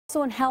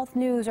Also in health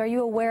news, are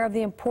you aware of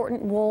the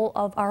important role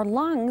of our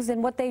lungs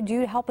and what they do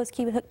to help us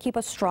keep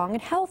us strong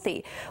and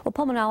healthy? Well,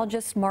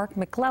 pulmonologists Marc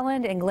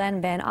McClelland and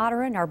Glenn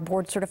VanOtteren are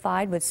board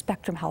certified with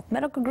Spectrum Health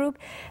Medical Group.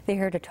 They're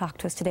here to talk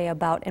to us today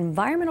about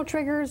environmental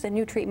triggers and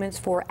new treatments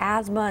for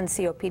asthma and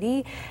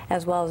COPD,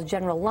 as well as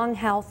general lung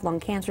health, lung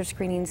cancer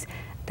screenings,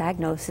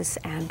 diagnosis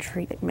and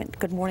treatment.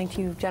 Good morning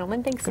to you,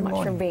 gentlemen. Thanks so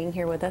much for being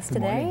here with us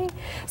today.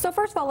 So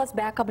first of all, let's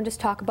back up and just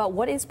talk about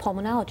what is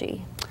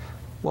pulmonology.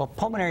 Well,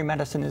 pulmonary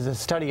medicine is a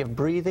study of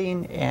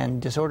breathing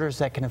and disorders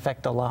that can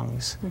affect the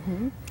lungs.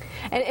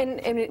 And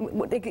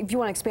if you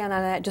want to expand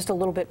on that just a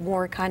little bit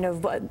more,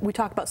 we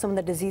talked about some of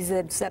the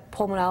diseases that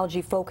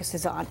pulmonology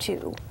focuses on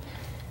too.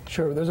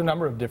 Sure. There's a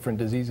number of different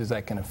diseases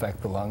that can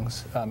affect the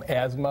lungs.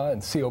 Asthma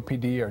and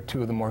COPD are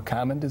two of the more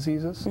common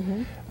diseases.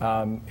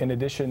 In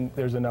addition,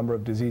 there's a number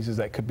of diseases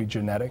that could be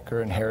genetic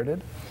or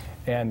inherited.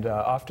 And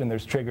often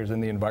there's triggers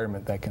in the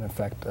environment that can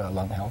affect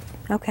lung health.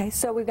 Okay,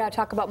 so we've got to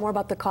talk about more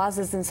about the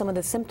causes and some of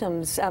the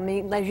symptoms. I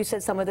mean, as you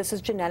said, some of this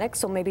is genetic,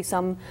 so maybe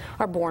some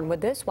are born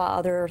with this, while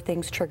other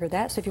things trigger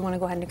that. So if you want to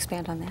go ahead and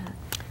expand on that.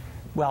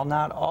 Well,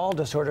 not all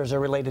disorders are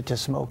related to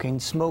smoking.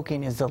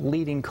 Smoking is the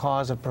leading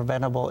cause of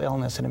preventable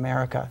illness in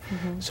America.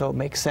 So it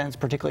makes sense,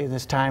 particularly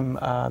this time,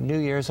 New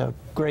Year's, a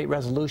great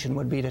resolution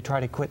would be to try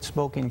to quit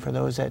smoking for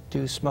those that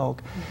do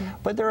smoke.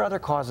 But there are other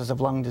causes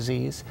of lung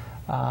disease.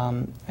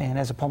 And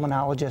as a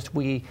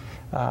pulmonologist,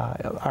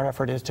 our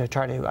effort is to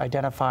try to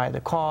identify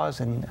the cause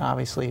and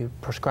obviously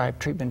prescribe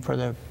treatment for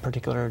the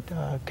particular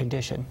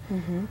condition.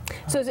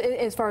 So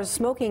as far as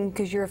smoking,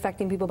 because you're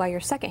affecting people by your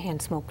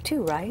secondhand smoke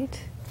too,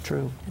 right?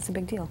 True. That's a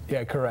big deal.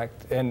 Yeah,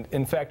 correct. And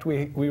in fact,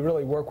 we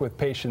really work with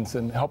patients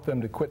and help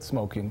them to quit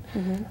smoking.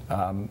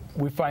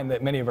 We find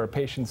that many of our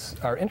patients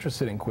are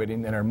interested in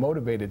quitting and are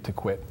motivated to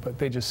quit, but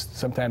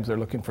sometimes they're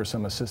looking for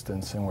some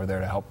assistance, and we're there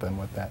to help them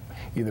with that,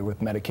 either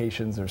with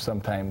medications or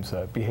sometimes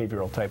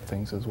behavioral type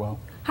things as well.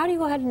 How do you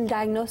go ahead and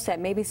diagnose that?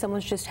 Maybe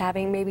someone's just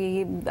having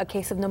maybe a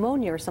case of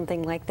pneumonia or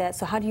something like that.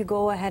 So how do you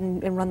go ahead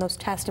and run those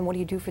tests, and what do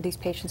you do for these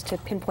patients to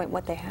pinpoint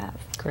what they have?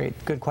 Great,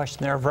 good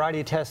question. There are a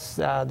variety of tests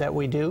that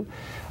we do.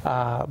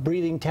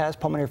 Breathing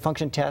tests, pulmonary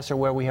function tests, are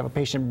where we have a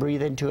patient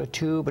breathe into a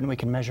tube and we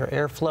can measure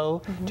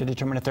airflow to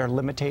determine if there are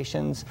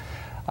limitations.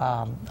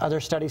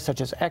 Other studies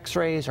such as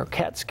x-rays or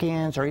CAT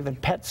scans or even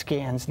PET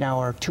scans now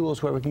are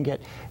tools where we can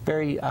get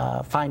very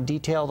fine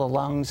detail of the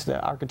lungs,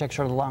 the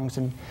architecture of the lungs,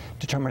 and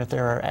determine if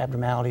there are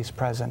abnormalities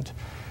present.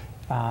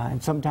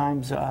 And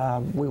sometimes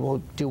we will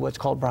do what's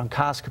called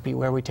bronchoscopy,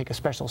 where we take a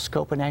special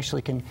scope and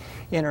actually can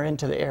enter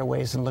into the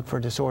airways and look for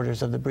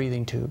disorders of the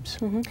breathing tubes.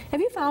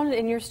 Have you found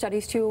in your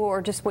studies too,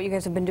 or just what you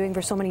guys have been doing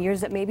for so many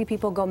years, that maybe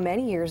people go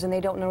many years and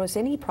they don't notice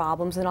any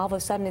problems, and all of a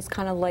sudden it's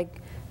kind of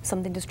like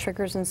something just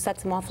triggers and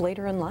sets them off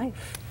later in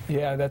life?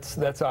 Yeah,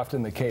 that's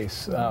often the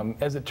case.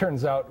 As it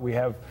turns out, we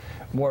have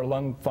more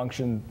lung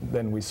function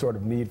than we sort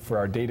of need for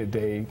our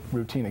day-to-day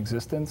routine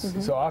existence.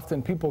 So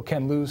often people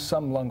can lose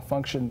some lung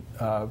function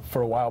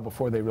for a while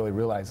before they really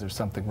realize there's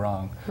something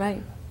wrong.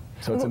 Right.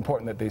 So it's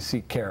important that they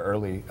seek care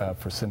early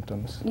for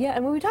symptoms. Yeah,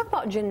 and when we talk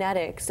about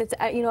genetics, it's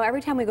every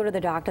time we go to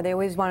the doctor, they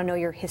always want to know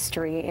your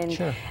history.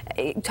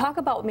 And talk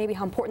about maybe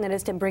how important that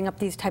is to bring up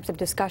these types of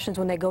discussions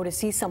when they go to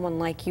see someone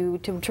like you,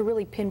 to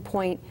really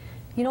pinpoint,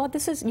 you know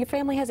what, your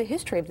family has a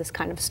history of this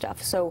kind of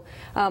stuff. So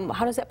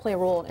how does that play a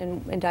role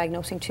in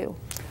diagnosing too?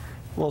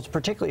 Well, it's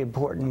particularly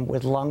important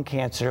with lung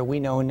cancer. We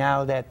know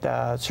now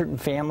that certain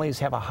families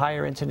have a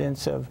higher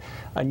incidence of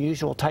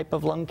unusual type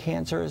of lung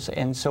cancers,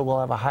 and so we'll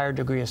have a higher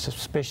degree of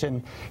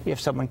suspicion if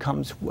someone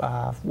comes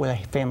with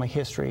a family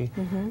history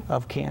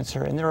of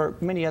cancer. And there are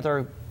many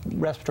other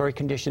respiratory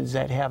conditions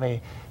that have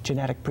a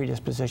genetic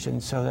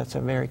predisposition, so that's a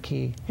very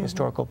key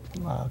historical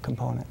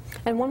component.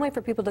 And one way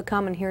for people to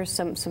come and hear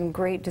some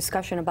great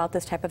discussion about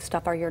this type of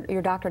stuff are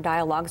your doctor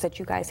dialogues that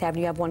you guys have.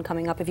 You have one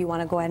coming up if you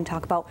want to go ahead and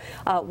talk about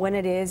when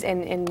it is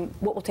and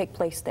what will take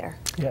place there.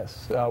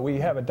 Yes, we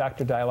have a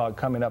doctor dialogue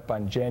coming up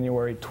on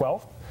January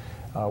 12th.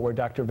 Where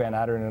Dr.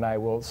 VanOtteren and I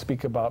will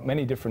speak about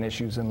many different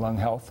issues in lung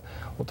health.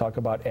 We'll talk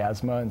about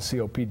asthma and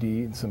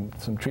COPD and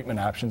some treatment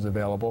options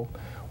available.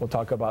 We'll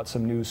talk about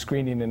some new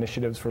screening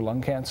initiatives for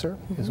lung cancer,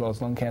 as well as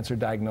lung cancer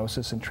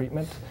diagnosis and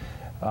treatment,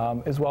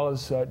 as well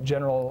as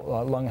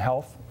general lung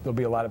health. There'll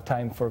be a lot of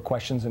time for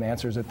questions and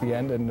answers at the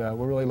end, and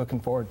we're really looking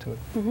forward to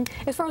it.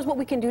 As far as what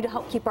we can do to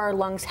help keep our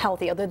lungs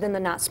healthy, other than the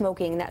not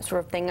smoking and that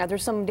sort of thing, are there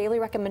some daily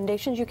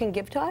recommendations you can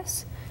give to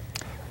us?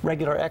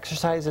 Regular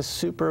exercise is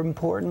super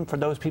important for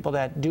those people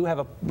that do have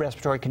a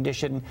respiratory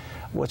condition.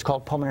 What's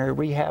called pulmonary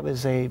rehab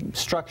is a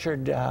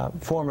structured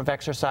form of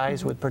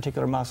exercise with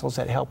particular muscles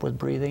that help with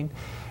breathing.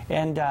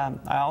 And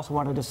I also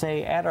wanted to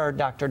say, at our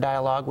doctor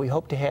dialogue, we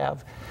hope to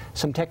have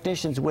some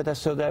technicians with us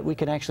so that we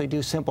can actually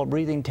do simple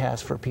breathing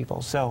tests for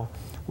people. So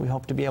we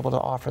hope to be able to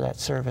offer that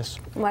service.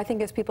 Well, I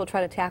think as people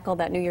try to tackle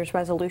that New Year's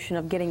resolution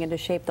of getting into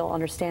shape, they'll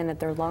understand that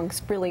their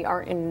lungs really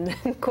aren't in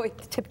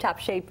quite tip-top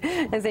shape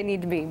as they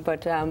need to be.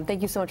 But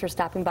thank you so much for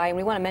stopping by. And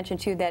we want to mention,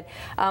 too, that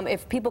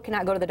if people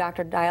cannot go to the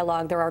Doctor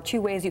Dialogue, there are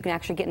 2 ways you can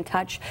actually get in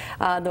touch.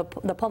 The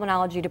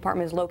pulmonology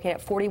department is located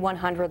at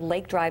 4100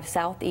 Lake Drive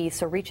Southeast,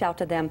 so reach out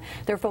to them.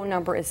 Their phone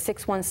number is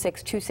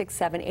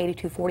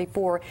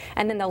 616-267-8244.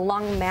 And then the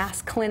Lung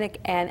Mass Clinic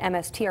and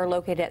MST are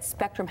located at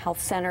Spectrum Health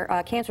Center,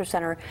 Cancer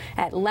Center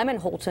at Lemon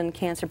Holton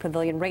Cancer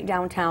Pavilion, right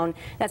downtown.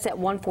 That's at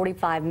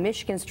 145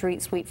 Michigan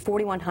Street, Suite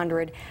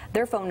 4100.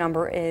 Their phone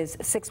number is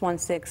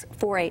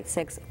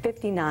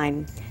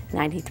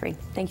 616-486-5993.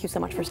 Thank you so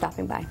much for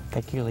stopping by.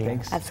 Thank you, Leah.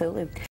 Thanks. Absolutely.